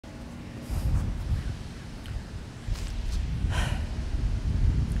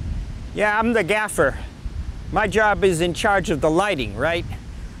Yeah, I'm the gaffer. My job is in charge of the lighting, right?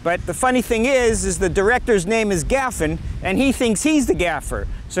 But the funny thing is the director's name is Gaffin, and he thinks he's the gaffer.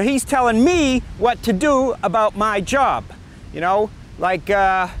 So he's telling me what to do about my job. You know, like,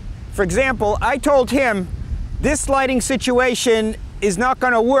 for example, I told him, this lighting situation is not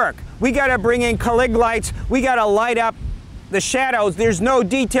gonna work. We gotta bring in Calig lights, we gotta light up the shadows. There's no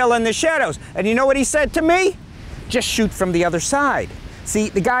detail in the shadows. And you know what he said to me? Just shoot from the other side. See,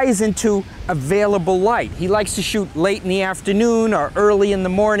 the guy is into available light. He likes to shoot late in the afternoon or early in the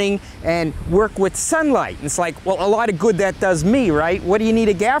morning and work with sunlight. And it's like, well, a lot of good that does me, right? What do you need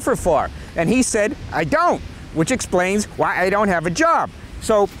a gaffer for? And he said, I don't, which explains why I don't have a job.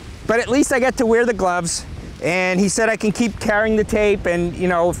 So, but at least I get to wear the gloves. And he said I can keep carrying the tape, and you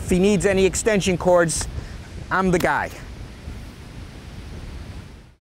know, if he needs any extension cords, I'm the guy.